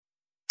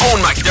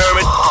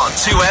McDermott on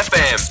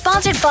 2FM.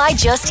 Sponsored by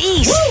Just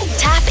Eat.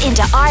 Tap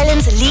into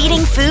Ireland's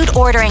leading food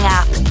ordering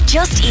app.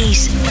 Just Eat.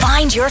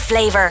 Find your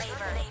flavour.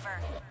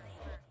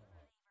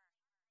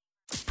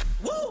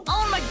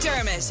 On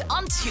McDermott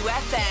on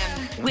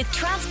 2FM. With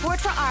Transport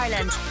for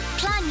Ireland.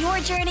 Plan your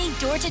journey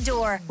door to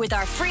door with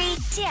our free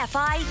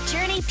TFI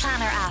Journey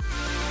Planner app.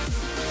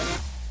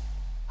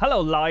 Hello,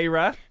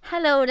 Lyra.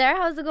 Hello there,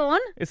 how's it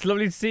going? It's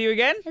lovely to see you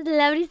again. It's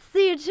lovely to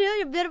see you too,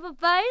 your beautiful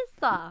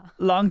face.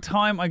 Long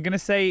time. I'm going to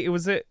say it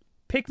was a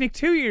picnic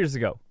 2 years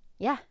ago.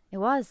 Yeah, it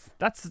was.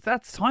 That's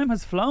time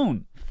has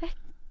flown.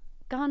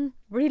 Gone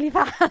really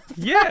fast.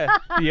 Yeah,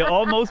 you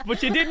almost,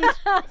 but you didn't.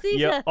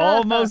 You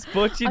almost,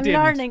 but you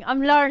didn't.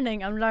 I'm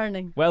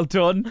learning. Well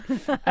done.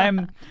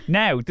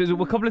 Now, there's a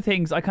couple of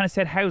things. I kind of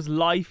said, how's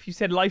life? You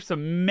said life's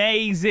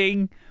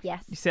amazing.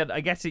 Yes. You said,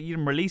 I guess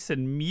you're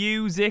releasing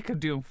music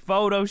and doing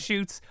photo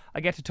shoots. I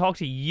get to talk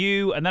to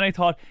you. And then I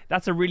thought,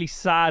 that's a really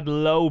sad,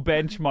 low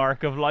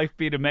benchmark of life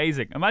being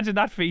amazing. Imagine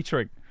that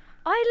featuring.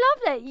 I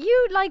love it.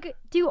 You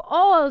do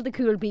all the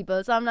cool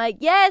people. So I'm like,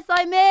 yes,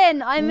 I'm in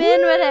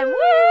with him.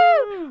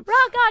 Woo!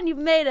 Rock on, you've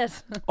made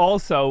it.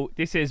 Also,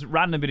 this is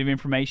random bit of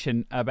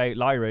information about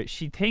Lyra.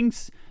 She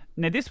thinks,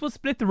 now this will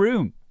split the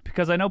room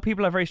because I know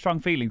people have very strong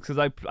feelings,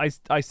 because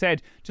I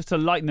said, just to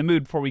lighten the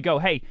mood before we go,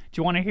 hey, do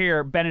you want to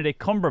hear Benedict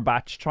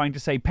Cumberbatch trying to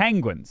say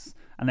penguins?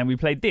 And then we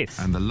played this.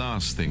 And the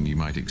last thing you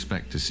might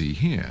expect to see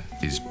here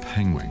is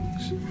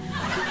penguins.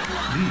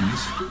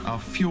 These are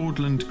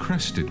Fiordland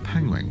crested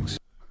penguins.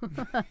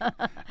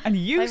 And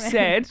you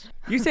said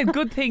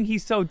good thing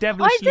he's so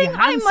devilishly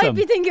handsome. I might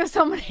be thinking of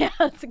somebody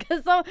else,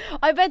 because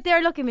I bet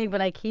they're looking at me but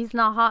like, he's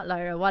not hot,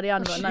 Lyra, what are you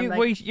on about? And I'm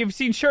like, you've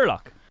seen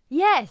Sherlock?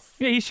 Yes.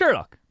 Yeah, he's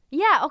Sherlock.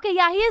 Yeah, okay,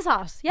 yeah, he is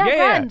hot.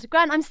 Yeah,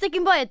 grand. I'm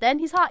sticking by it then.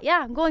 He's hot.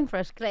 Yeah, I'm going for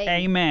it, Clay.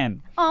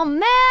 Amen. Oh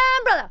man,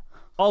 brother.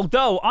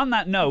 Although, on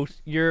that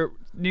note, your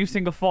new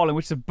single Fallen,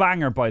 which is a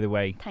banger, by the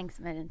way. Thanks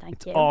a million,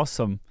 thank you. It's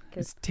awesome.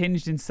 Cool. It's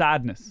tinged in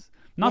sadness.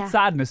 Not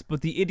sadness,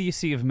 but the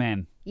idiocy of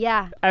men.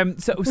 Yeah.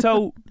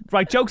 So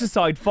right, jokes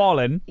aside,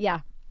 Fallen. Yeah.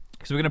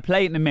 Because we're going to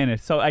play it in a minute.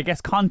 So I guess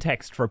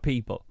context for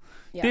people.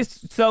 Yeah.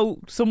 So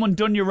someone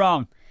done you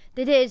wrong.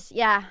 They did,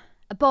 yeah.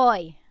 A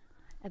boy.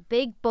 A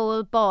big,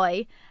 bold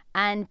boy.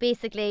 And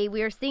basically,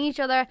 we were seeing each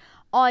other.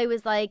 I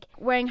was like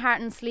wearing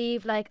heart and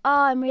sleeve, like,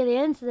 oh, I'm really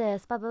into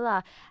this, blah, blah,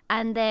 blah.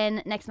 And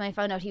then next time I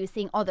found out he was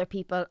seeing other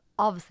people.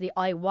 Obviously,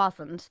 I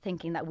wasn't,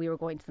 thinking that we were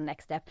going to the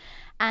next step.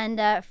 And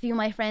a few of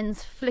my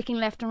friends flicking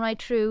left and right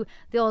through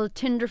the old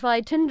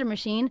Tinderfied Tinder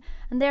machine.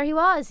 And there he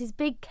was, his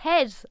big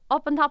head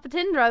up on top of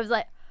Tinder. I was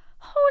like,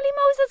 holy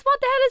Moses, what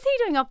the hell is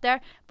he doing up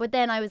there? But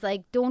then I was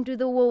like, don't do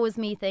the woe is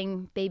me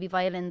thing, baby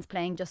violins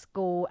playing, just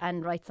go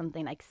and write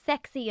something like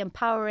sexy,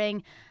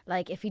 empowering.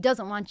 Like, if he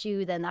doesn't want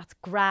you, then that's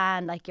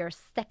grand. Like, you're a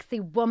sexy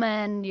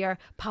woman, you're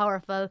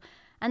powerful.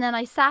 And then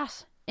I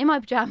sat in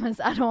my pajamas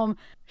at home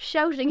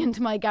shouting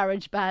into my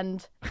garage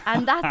band,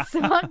 and that's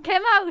what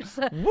came out.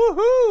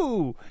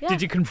 Woohoo! Yeah.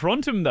 Did you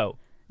confront him though?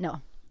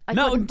 No.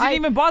 Didn't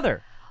even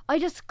bother? I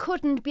just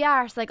couldn't be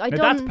arsed. Like,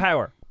 That's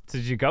power.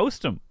 Did you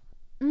ghost him?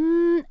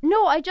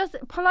 No, I just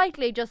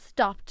politely just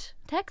stopped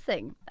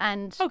texting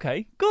and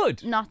okay,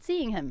 good. Not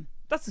seeing him.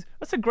 That's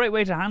a great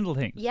way to handle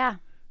things. Yeah.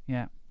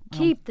 Yeah.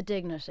 Keep the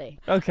dignity.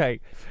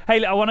 Okay.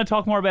 Hey, I want to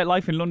talk more about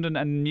life in London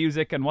and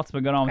music and what's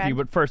been going on with you.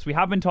 But first, we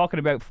have been talking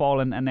about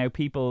Fallen, and now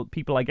people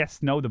I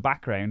guess know the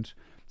background.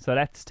 So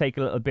let's take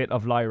a little bit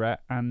of Lyra,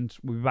 and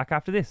we'll be back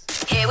after this.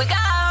 Here we go.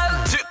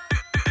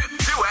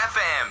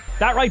 2FM.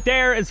 That right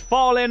there is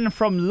Fallen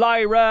from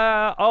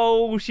Lyra.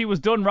 Oh, she was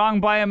done wrong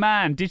by a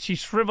man. Did she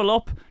shrivel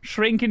up,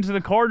 shrink into the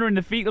corner in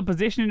the fetal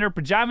position in her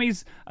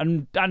pajamas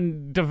and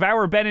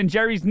devour Ben and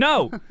Jerry's?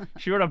 No.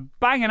 She wrote a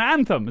banging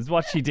anthem is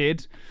what she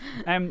did.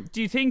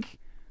 Do you think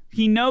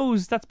he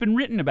knows that's been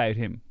written about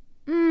him?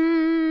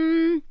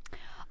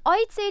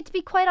 I'd say, to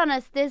be quite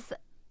honest, this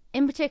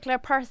in particular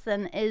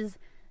person is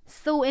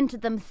so into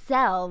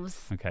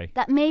themselves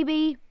that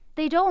maybe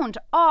they don't.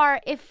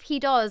 Or if he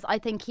does, I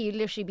think he'd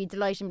literally be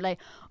delighted and be like,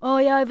 oh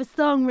yeah, I have a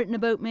song written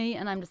about me.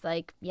 And I'm just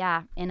like,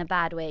 yeah, in a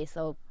bad way.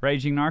 So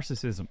raging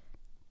narcissism.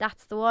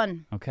 That's the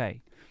one.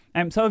 Okay.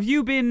 So have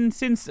you been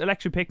since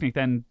Electric Picnic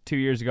then 2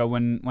 years ago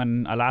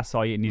when I last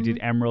saw you and you did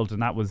Emerald,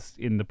 and that was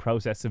in the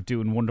process of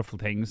doing wonderful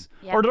things,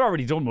 or they'd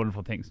already done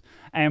wonderful things.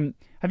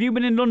 Have you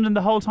been in London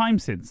the whole time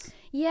since?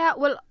 Yeah,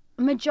 well,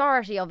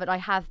 majority of it I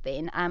have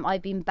been.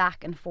 I've been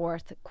back and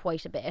forth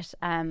quite a bit.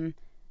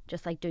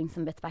 Just like doing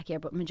some bits back here,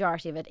 but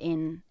majority of it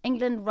in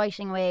England,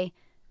 writing away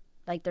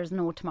like there's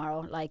no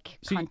tomorrow, like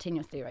so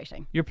continuously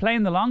writing. You're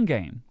playing the long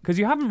game because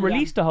you haven't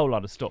released a whole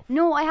lot of stuff.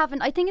 No, I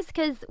haven't. I think it's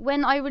because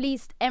when I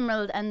released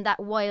Emerald and that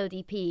Wild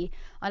EP,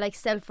 I like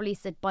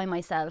self-released it by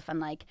myself, and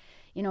like,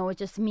 you know, it's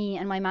just me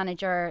and my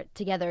manager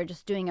together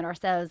just doing it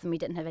ourselves, and we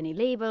didn't have any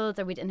labels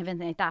or we didn't have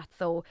anything like that,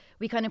 so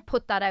we kind of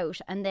put that out.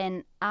 And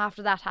then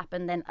after that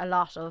happened, then a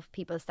lot of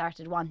people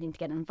started wanting to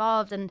get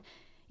involved, and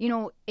you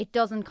know, it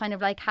doesn't kind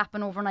of like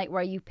happen overnight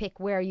where you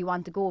pick where you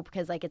want to go,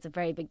 because like it's a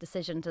very big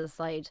decision to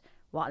decide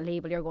what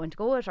label you're going to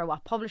go with or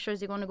what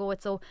publishers you're going to go with.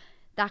 So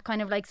that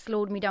kind of like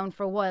slowed me down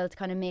for a while to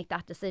kind of make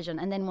that decision.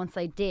 And then once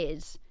I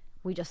did,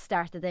 we just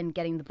started then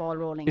getting the ball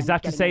rolling. Is and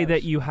that to getting say it out.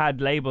 that you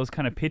had labels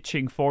kind of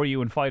pitching for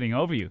you and fighting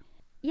over you?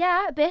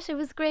 Yeah, a bit. It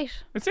was great.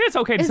 It's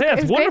okay to It say. was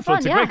That's great wonderful. fun,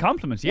 It's a yeah. great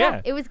compliment.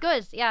 Yeah. It was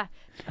good. Yeah.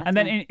 And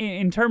then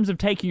in terms of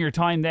taking your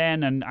time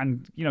then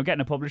and you know,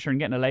 getting a publisher and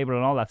getting a label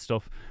and all that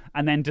stuff,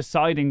 and then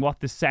deciding what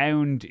the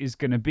sound is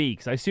going to be,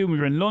 because I assume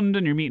you're in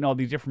London, you're meeting all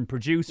these different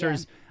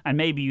producers, and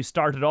maybe you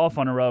started off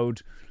on a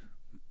road.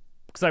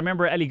 Because I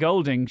remember Ellie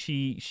Goulding,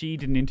 she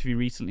did an interview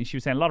recently. She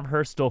was saying a lot of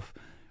her stuff,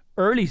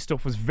 early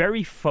stuff, was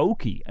very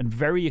folky and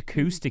very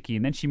acousticy,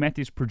 and then she met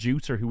this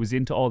producer who was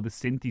into all the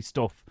synthy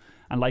stuff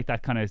and like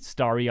that kind of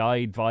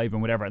starry-eyed vibe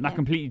and whatever, and that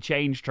completely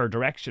changed her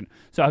direction.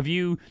 So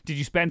did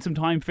you spend some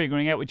time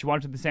figuring out what you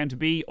wanted the sound to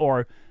be,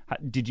 or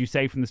did you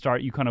say from the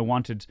start you kind of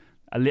wanted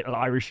a little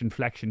Irish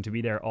inflection to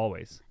be there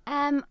always?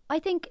 I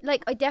think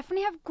like I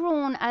definitely have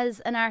grown as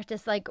an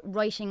artist, like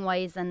writing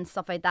wise and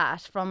stuff like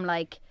that, from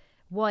like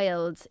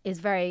Wild is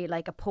very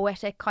like a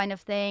poetic kind of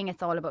thing.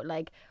 It's all about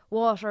like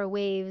water,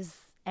 waves,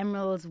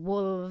 emeralds,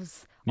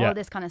 wolves, all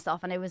this kind of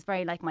stuff, and it was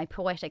very like my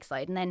poetic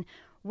side. And then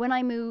when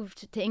I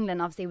moved to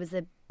England, obviously it was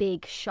a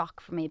big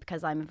shock for me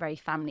because I'm a very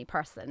family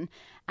person,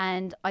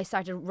 and I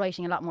started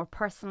writing a lot more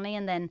personally,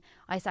 and then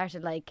I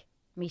started like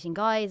meeting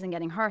guys and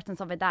getting hurt and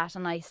stuff like that,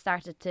 and I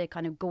started to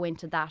kind of go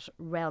into that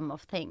realm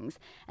of things.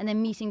 And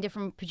then meeting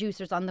different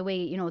producers on the way,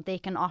 you know, they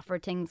can offer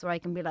things where I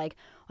can be like,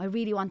 I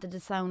really wanted to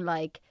sound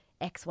like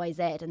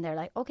XYZ, and they're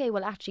like, okay,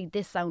 well actually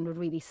this sound would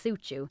really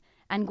suit you.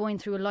 And going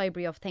through a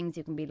library of things,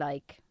 you can be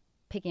like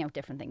picking out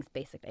different things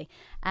basically.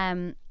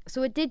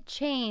 So it did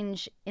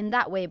change in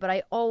that way, but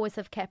I always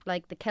have kept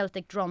like the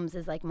Celtic drums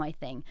is like my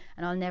thing,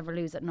 and I'll never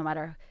lose it no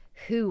matter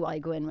who I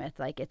go in with.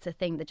 Like it's a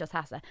thing that just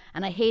has to.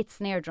 And I hate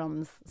snare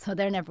drums, so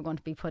they're never going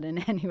to be put in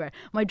anywhere.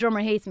 My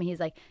drummer hates me.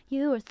 He's like,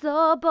 you are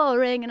so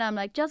boring, and I'm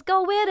like, just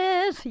go with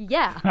it.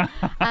 Yeah.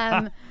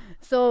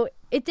 So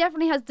it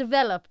definitely has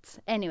developed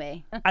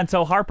anyway. And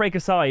so, heartbreak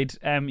aside,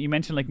 you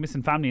mentioned like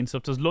missing family and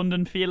stuff. Does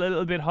London feel a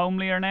little bit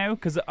homelier now?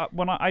 Because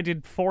when I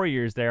did 4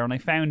 years there, and I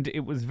found it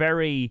was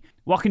very,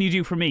 what can you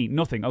do for me?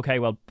 Nothing. Okay,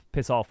 well,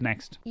 piss off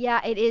next.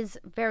 Yeah, it is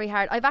very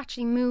hard. I've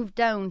actually moved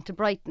down to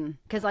Brighton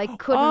because I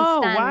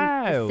couldn't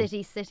stand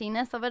the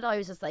cityness of it. I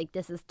was just like,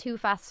 this is too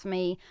fast for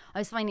me. I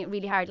was finding it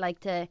really hard,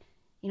 like to,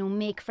 you know,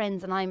 make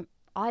friends, and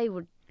I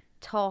would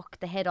talk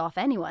the head off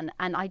anyone,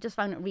 and I just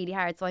found it really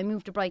hard. So I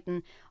moved to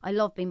Brighton. I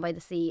love being by the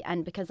sea,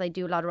 and because I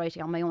do a lot of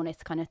writing on my own,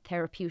 it's kind of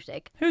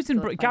therapeutic. Who's in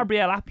Brighton?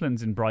 Gabrielle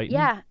Aplin's in Brighton.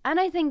 Yeah, and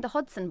I think the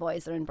Hudson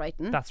boys are in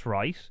Brighton. That's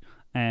right,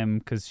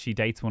 because she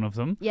dates one of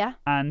them. Yeah.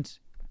 And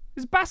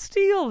is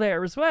Bastille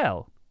there as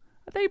well?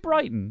 Are they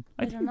Brighton?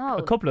 I don't know.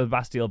 A couple of the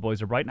Bastille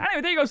boys are Brighton.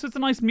 Anyway, there you go. So it's a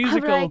nice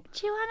musical. I'm like,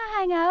 do you want to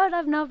hang out?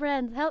 I've no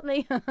friends. Help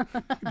me.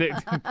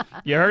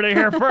 You heard it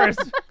here first.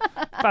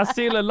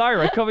 Bastille and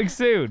Lyra coming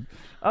soon.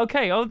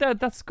 Okay,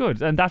 that's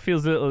good. And that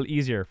feels a little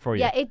easier for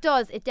you. Yeah, it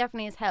does. It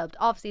definitely has helped.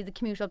 Obviously, the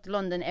commute up to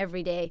London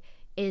every day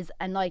is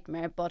a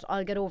nightmare, but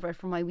I'll get over it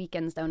for my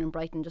weekends down in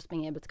Brighton, just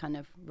being able to kind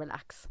of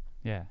relax.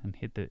 Yeah, and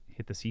hit the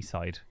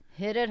seaside.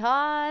 Hit it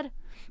hard.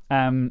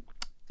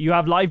 You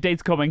have live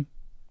dates coming.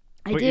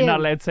 I But do. you're not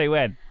allowed to say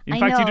when. In I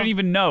fact, you know. don't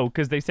even know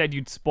because they said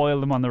you'd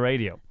spoil them on the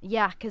radio.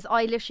 Yeah, because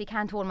I literally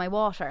can't hold my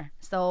water.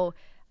 So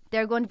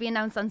they're going to be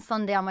announced on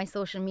Sunday on my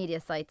social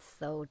media sites.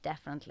 So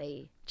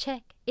definitely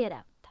check it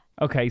out.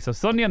 Okay, so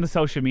Sunday on the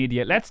social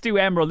media. Let's do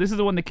Emerald. This is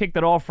the one that kicked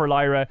it off for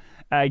Lyra.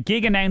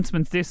 Gig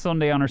announcements this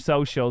Sunday on her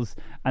socials.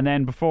 And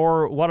then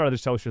what are the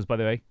socials, by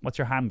the way? What's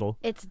your handle?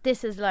 It's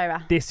This Is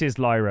Lyra. This is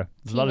Lyra.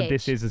 There's a lot of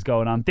TH. this is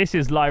going on. This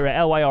is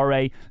Lyra,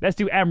 Lyra. Let's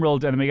do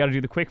Emerald, and then we got to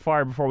do the quick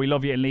fire before we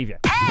love you and leave you.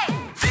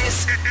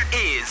 This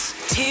is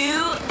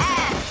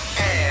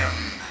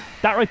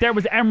 2FM. That right there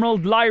was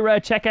Emerald Lyra.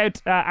 Check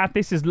out at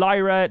This Is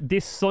Lyra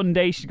this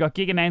Sunday. She's got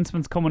gig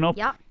announcements coming up.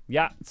 Yeah.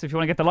 Yeah, so if you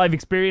want to get the live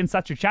experience,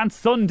 that's your chance.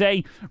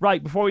 Sunday.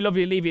 Right, before we love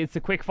you and leave you, it's a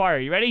quick fire.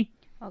 You ready?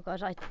 Oh,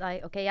 God.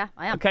 Okay, yeah,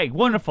 I am. Okay,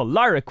 wonderful.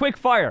 Lyra, quick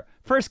fire.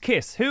 First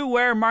kiss. Who,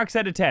 where, marks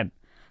out of 10?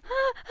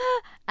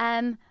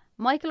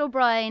 Michael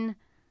O'Brien,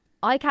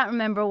 I can't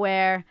remember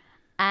where,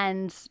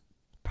 and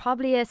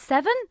probably a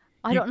 7?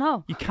 I don't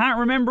know. You can't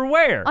remember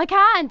where? I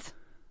can't.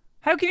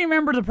 How can you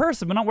remember the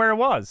person but not where it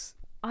was?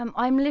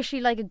 I'm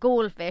literally like a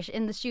goldfish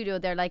in the studio.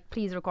 They're like,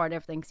 please record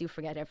everything because you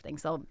forget everything.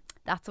 So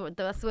that's the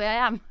way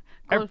I am.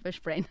 Goldfish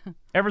brain.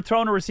 Ever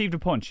thrown or received a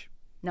punch?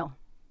 No,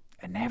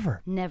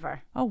 Never.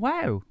 never. Oh,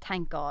 wow.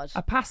 Thank God.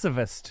 A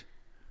pacifist.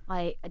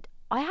 I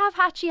have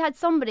actually had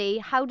somebody,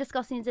 how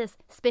disgusting is this,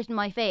 spit in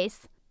my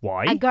face.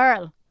 Why? A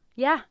girl.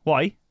 Yeah,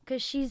 Why?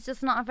 because she's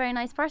just not a very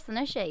nice person,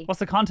 is she? What's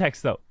the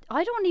context, though?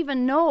 I don't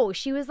even know.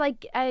 She was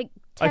like... I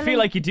feel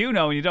like you do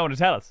know and you don't want to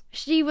tell us.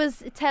 She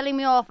was telling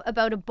me off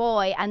about a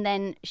boy, and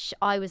then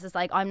I was just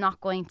like, I'm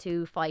not going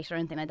to fight or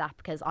anything like that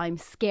because I'm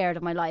scared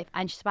of my life.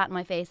 And she spat in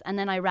my face, and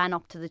then I ran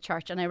up to the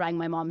church and I rang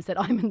my mom and said,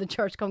 I'm in the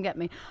church, come get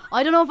me.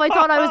 I don't know if I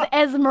thought I was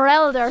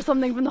Esmeralda or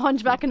something from the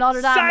Hunchback of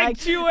Notre Dame.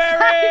 Sanctuary!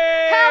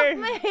 Like, help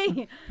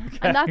me!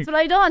 And that's what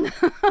I done.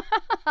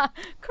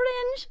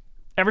 Cringe.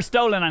 Ever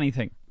stolen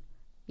anything?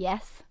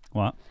 Yes.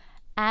 What?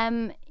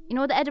 You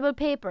know the edible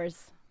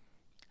papers?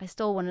 I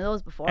stole one of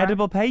those before.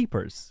 Edible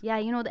papers? Yeah,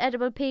 you know the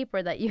edible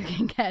paper that you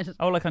can get.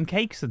 Oh, like on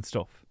cakes and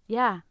stuff?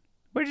 Yeah.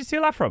 Where did you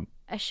steal that from?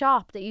 A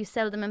shop that you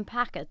sell them in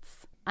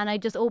packets. And I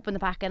just opened the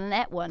packet and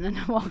ate one and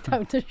I walked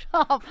out the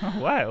shop. Oh,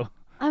 wow.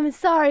 I'm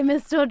sorry,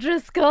 Mr.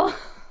 O'Driscoll.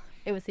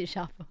 It was his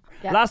shop.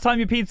 Yeah. Last time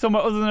you peed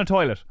somewhere other than a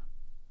toilet?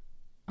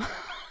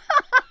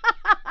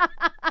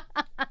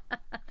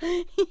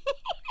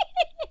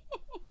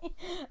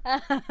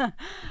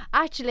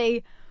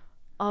 Actually,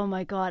 oh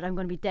my God, I'm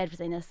going to be dead for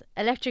saying this.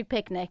 Electric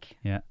picnic.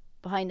 Yeah.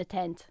 Behind the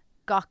tent.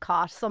 Got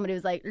caught. Somebody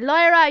was like,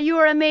 Lyra, you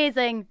were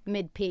amazing.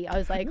 Mid-pee. I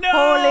was like, No!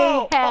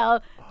 holy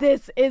hell,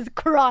 this is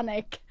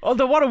chronic.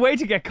 Although, what a way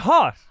to get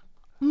caught.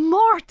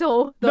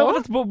 Mortal, though. No,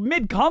 that's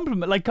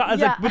mid-compliment. Like, as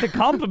Yeah. like with a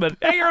compliment.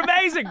 Hey, you're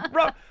amazing.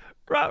 Rock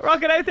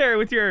it out there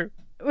with your...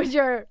 With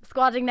your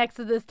squatting next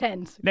to this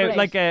tent. Now,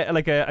 Great.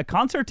 like a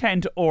concert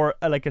tent or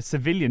like a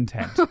civilian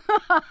tent.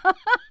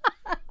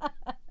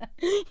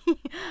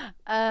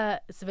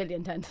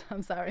 Civilian tent.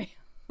 I'm sorry.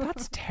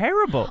 That's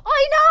terrible.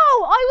 I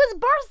know. I was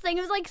bursting.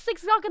 It was like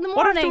 6 o'clock in the What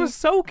morning. if there was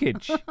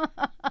soakage?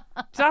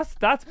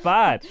 That's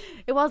bad.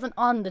 It wasn't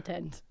on the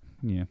tent.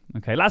 Yeah.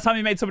 Okay. Last time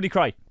you made somebody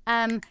cry.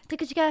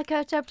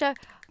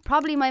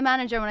 Probably my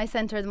manager when I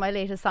sent her my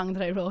latest song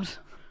that I wrote.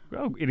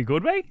 Oh, in a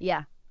good way?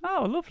 Yeah.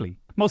 Oh, lovely.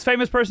 Most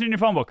famous person in your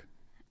phone book?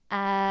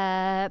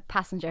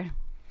 Passenger.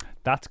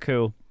 That's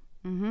cool.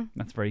 Mm-hmm.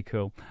 That's very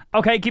cool.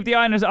 Okay, keep the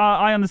eye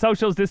on the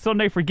socials this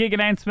Sunday for gig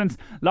announcements.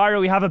 Lyra,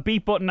 we have a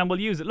beep button and we'll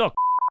use it. Look.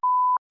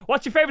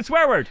 What's your favourite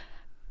swear word?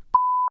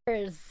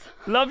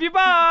 Love you,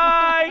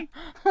 bye!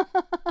 Do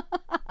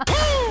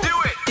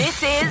it!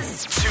 This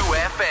is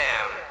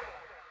 2FM.